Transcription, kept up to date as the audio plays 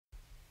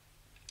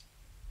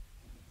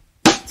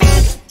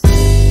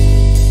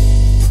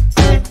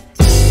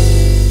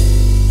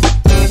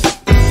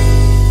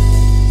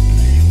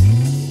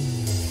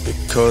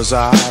'cause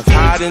I've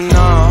had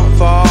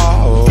enough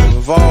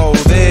of all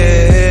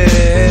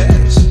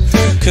this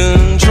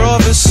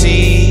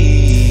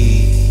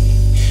controversy.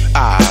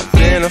 I've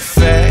been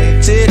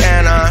affected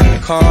and I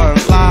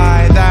can't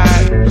lie,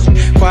 that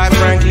quite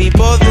frankly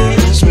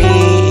bothers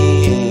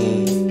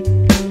me.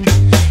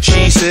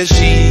 She said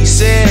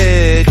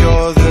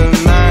you're the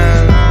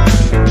man,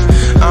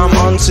 I'm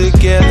on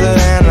together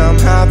and I'm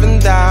having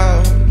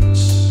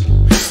doubts.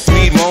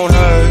 Weed won't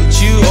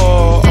hurt you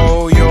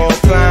or your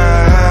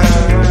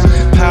plans,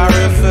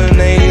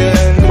 paraphernalia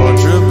and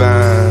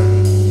contraband.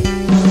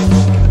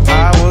 I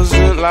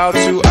wasn't allowed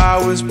to, I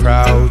was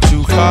proud to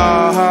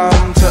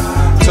come to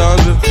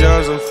tons of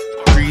germs and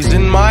freeze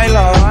in my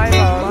love.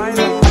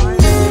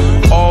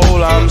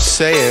 All I'm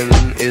saying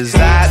is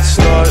that's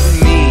not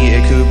me,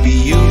 it could be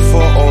you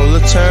for all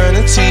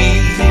eternity.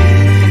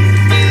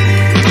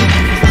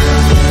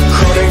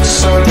 Chronic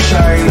sun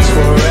shines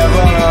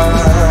forever.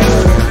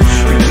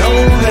 We know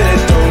that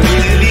it don't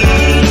really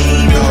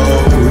go.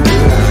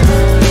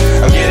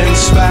 I'm getting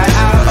spat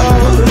out of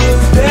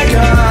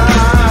Becca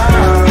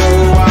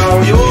while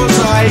you're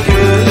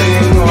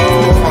cycling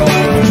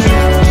home.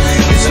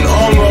 It's an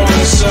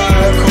ongoing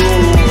circle,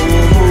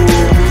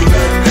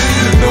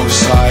 no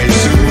side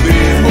to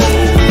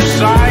behold,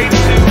 side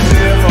to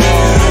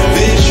behold.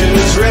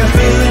 Vicious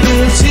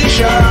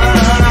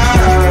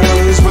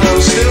repetitions, but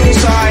I'm still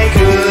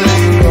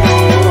cycling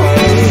home.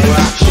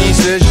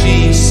 She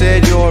said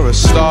you're a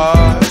star,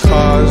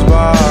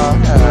 Cosmo,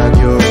 and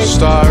you're a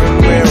star,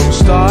 and we're all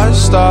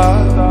stars,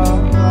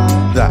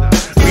 that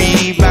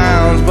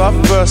rebounds, but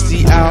first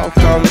the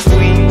outcome's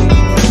weak.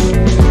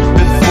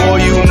 Before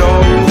you know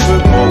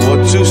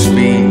what to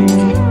speak,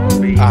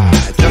 I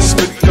just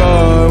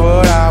forgot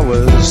what I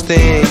was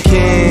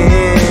thinking.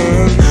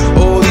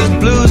 All these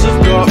blues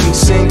have got me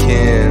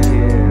sinking.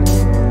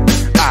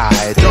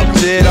 I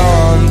dropped it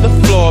on the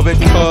floor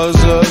because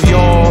of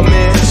your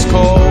missed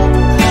call,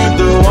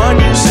 the one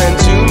you sent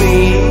to me.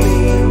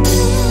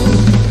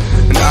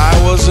 And I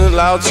wasn't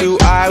allowed to,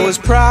 I was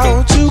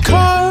proud to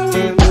call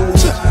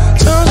tons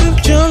of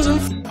germs and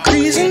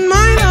freeze in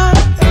my love.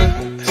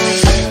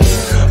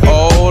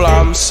 All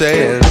I'm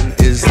saying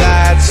is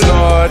that's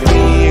not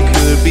me, it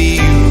could be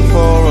you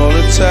for all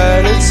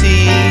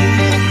eternity.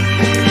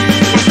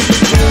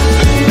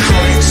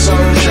 Chronic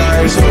sun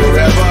shines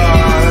forever.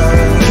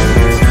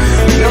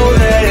 Know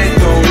that it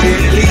don't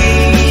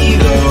really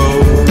go.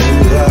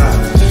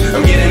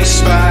 I'm getting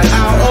spat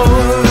out of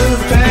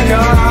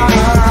Becca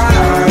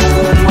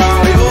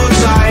while you're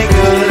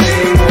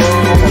cycling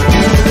home.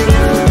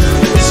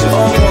 It's an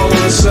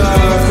ongoing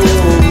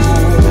circle,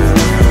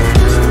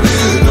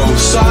 no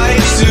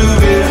sights to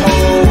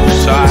behold,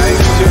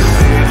 sights to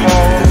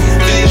behold.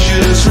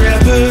 Vicious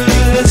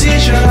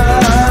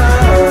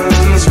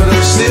repetitions, but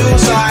I'm still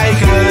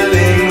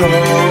cycling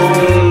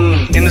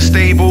home. In the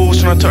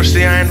stables, when I touch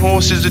the iron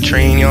horses, the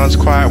train yard's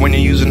quiet when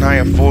you're using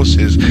higher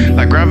forces.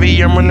 Like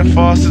gravity, I'm running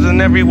faster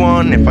than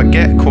everyone. If I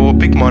get caught,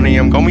 big money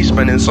I'm gonna be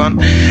spending, son.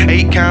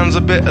 8 cans,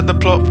 a bit of the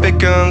plot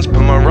thickens.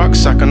 Put my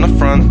rucksack on the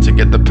front to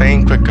get the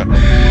pain quicker.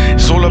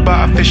 It's all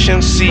about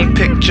efficiency,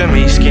 picture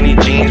me, skinny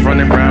jeans,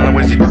 running round like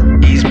where's the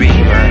ease be,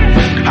 man.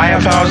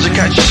 Higher powers to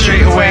catch you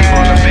straight away.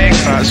 On the big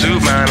fat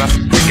zoot, man, I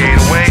gate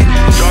away.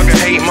 Drug and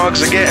hate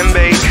mugs are getting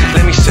bait.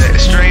 Let me set it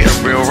straight, a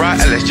real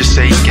writer, let's just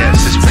say he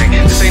gets this thing.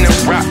 This ain't a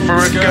rap for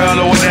a girl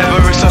or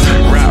whatever, it's a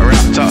rap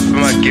wrapped up for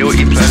my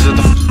guilty pleasure,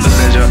 the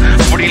pleasure.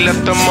 I've already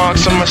left the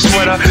marks on my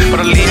sweater, but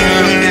I'll leave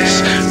you with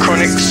this.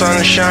 Chronic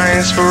sun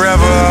shines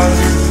forever.